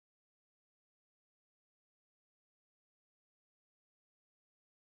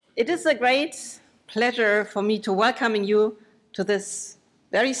It is a great pleasure for me to welcome you to this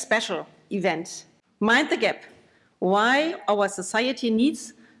very special event. Mind the Gap, why our society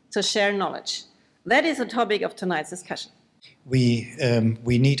needs to share knowledge. That is the topic of tonight's discussion. We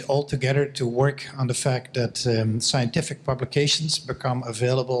need all together to work on the fact that scientific publications become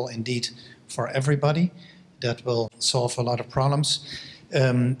available indeed for everybody. That will solve a lot of problems.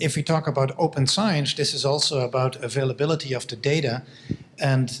 If we talk about open science, this is also about availability of the data.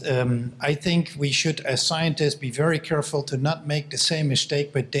 And I think we should, as scientists, be very careful to not make the same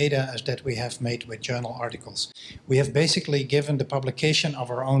mistake with data as that we have made with journal articles. We have basically given the publication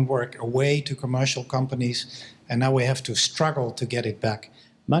of our own work away to commercial companies, and now we have to struggle to get it back.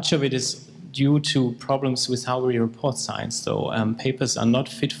 Much of it is due to problems with how we report science. So papers are not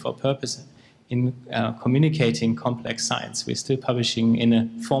fit for purpose in communicating complex science. We're still publishing in a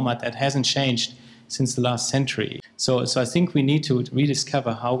format that hasn't changed since the last century. So I think we need to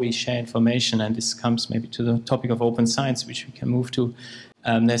rediscover how we share information, and this comes maybe to the topic of open science, which we can move to.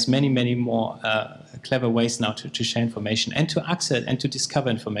 There's many more clever ways now to share information and to access and to discover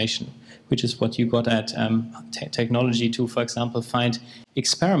information, which is what you got at technology to, for example, find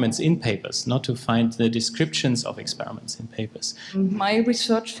experiments in papers, not to find the descriptions of experiments in papers. My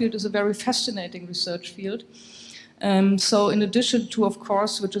research field is a very fascinating research field. So in addition to, of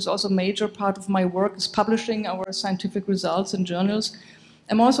course, which is also a major part of my work, is publishing our scientific results in journals,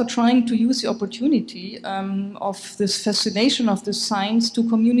 I'm also trying to use the opportunity of this fascination of this science to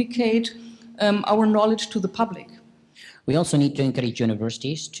communicate our knowledge to the public. We also need to encourage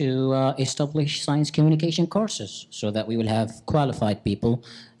universities to establish science communication courses so that we will have qualified people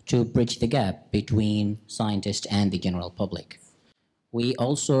to bridge the gap between scientists and the general public. We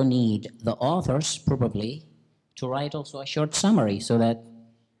also need the authors, probably, to write also a short summary so that,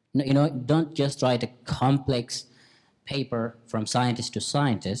 you know, don't just write a complex paper from scientist to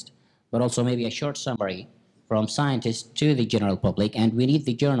scientist, but also maybe a short summary from scientist to the general public. And we need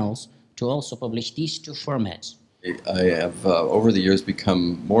the journals to also publish these two formats. I have, over the years,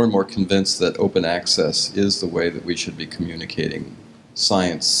 become more and more convinced that open access is the way that we should be communicating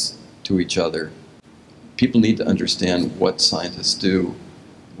science to each other. People need to understand what scientists do.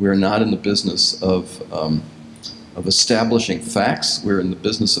 We're not in the business of establishing facts. We're in the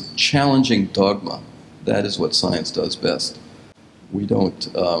business of challenging dogma. That is what science does best. We don't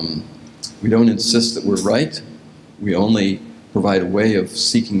insist that we're right. We only provide a way of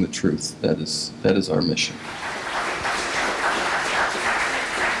seeking the truth. That is our mission.